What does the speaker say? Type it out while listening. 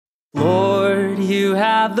Lord, you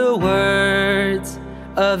have the words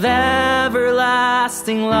of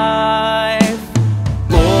everlasting life.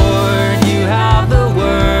 Lord, you have the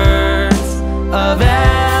words of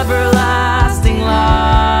everlasting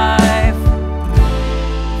life.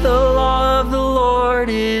 The law of the Lord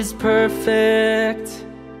is perfect,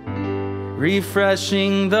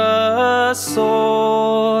 refreshing the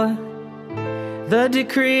soul. The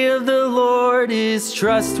decree of the Lord is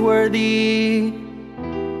trustworthy,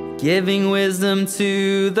 giving wisdom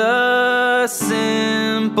to the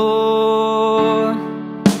simple.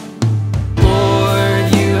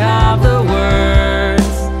 Lord, you have the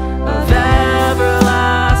words of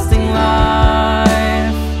everlasting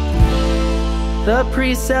life. The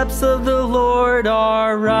precepts of the Lord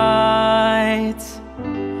are right,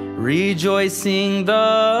 rejoicing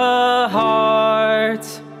the heart.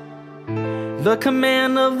 The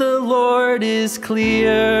command of the Lord is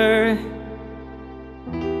clear,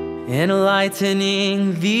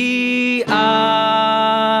 enlightening the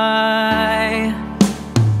eye.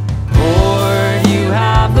 Lord, you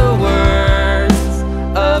have the words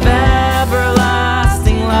of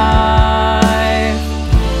everlasting life.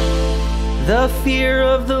 The fear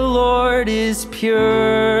of the Lord is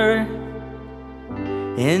pure,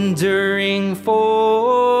 enduring forever.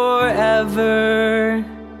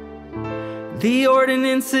 The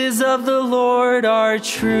ordinances of the Lord are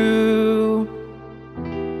true,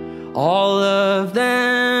 all of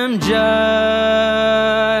them just.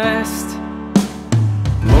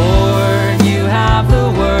 Lord, you have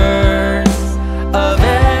the words of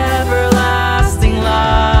everlasting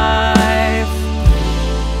life.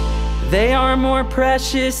 They are more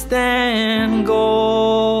precious than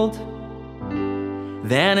gold,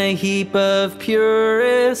 than a heap of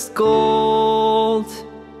purest gold.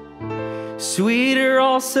 Sweeter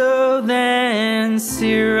also than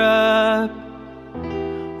syrup,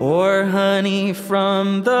 or honey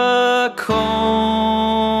from the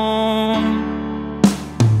comb.